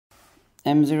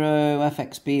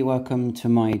M0FXB, welcome to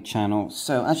my channel.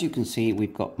 So as you can see,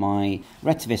 we've got my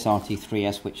RETEVIS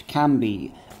RT3S, which can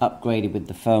be upgraded with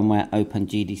the firmware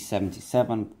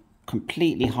OPENGD77.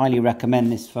 Completely highly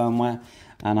recommend this firmware,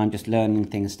 and I'm just learning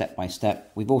things step by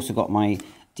step. We've also got my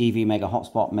DV Mega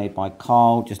hotspot made by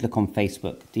Carl. Just look on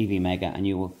Facebook, DV Mega, and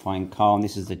you will find Carl. And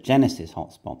this is the Genesis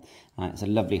hotspot. It's a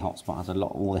lovely hotspot, has a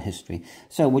lot of all the history.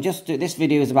 So we'll just do, this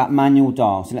video is about manual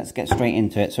dial, so let's get straight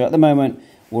into it. So at the moment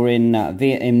we're in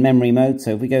memory mode.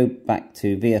 So if we go back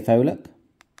to VFO, look,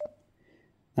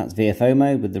 that's VFO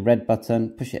mode with the red button.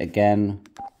 Push it again,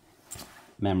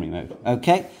 memory mode.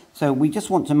 Okay, so we just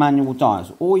want to manual dial.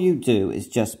 So all you do is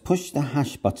just push the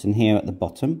hash button here at the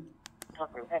bottom.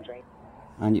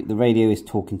 And the radio is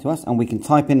talking to us, and we can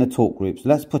type in the talk group. So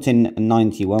let's put in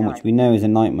 91, which we know is a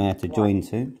nightmare to join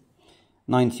to.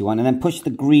 91, and then push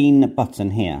the green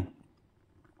button here.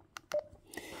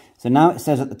 So now it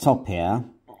says at the top here,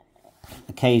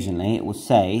 occasionally it will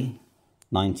say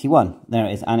 91. There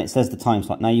it is, and it says the time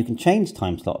slot. Now you can change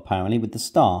time slot apparently with the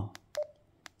star.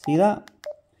 See that?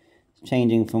 It's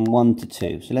changing from 1 to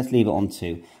 2. So let's leave it on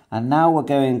 2. And now we're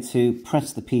going to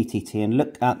press the PTT and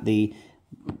look at the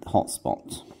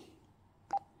hotspot.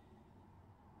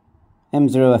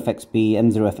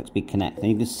 M0FXB Connect, and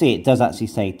you can see it does actually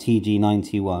say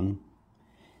TG91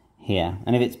 here,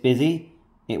 and if it's busy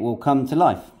it will come to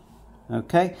life.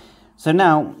 Okay, so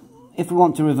now if we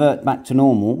want to revert back to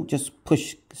normal, just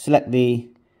select the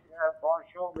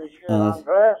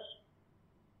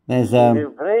there's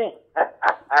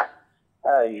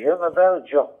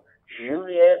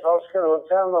Juliet Oscar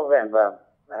Hotel November,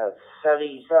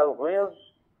 Surrey, South Wales,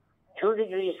 2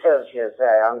 degrees Celsius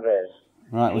there, Andres.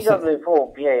 Right, we'll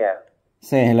PW4 PAL.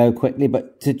 Say hello quickly,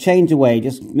 but to change away,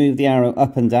 just move the arrow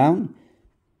up and down.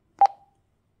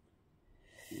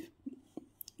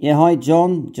 Yeah, hi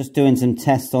John, just doing some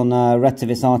tests on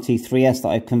RETEVIS RT3S that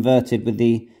I've converted with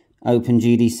the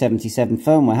OPENGD77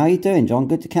 firmware. How are you doing, John?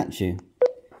 Good to catch you.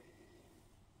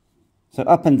 So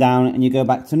up and down, and you go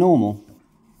back to normal.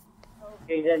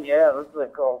 Okay then, yeah, look at the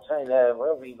call sign there,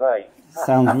 we'll be by.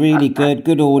 Sounds really good,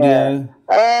 good audio.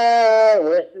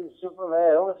 Western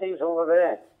Superman, all the things over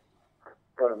there.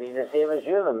 Gonna be the same as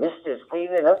you, the mist is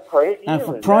cleaning up quite. And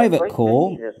for private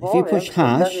call, if you push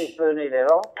hash, taking a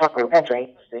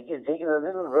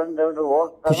little run down the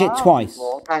wall. Push it twice.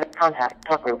 Private contact,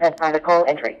 talk group, and private call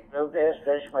entry.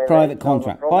 Private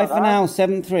contract. Bye for now,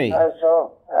 7-3.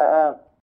 So,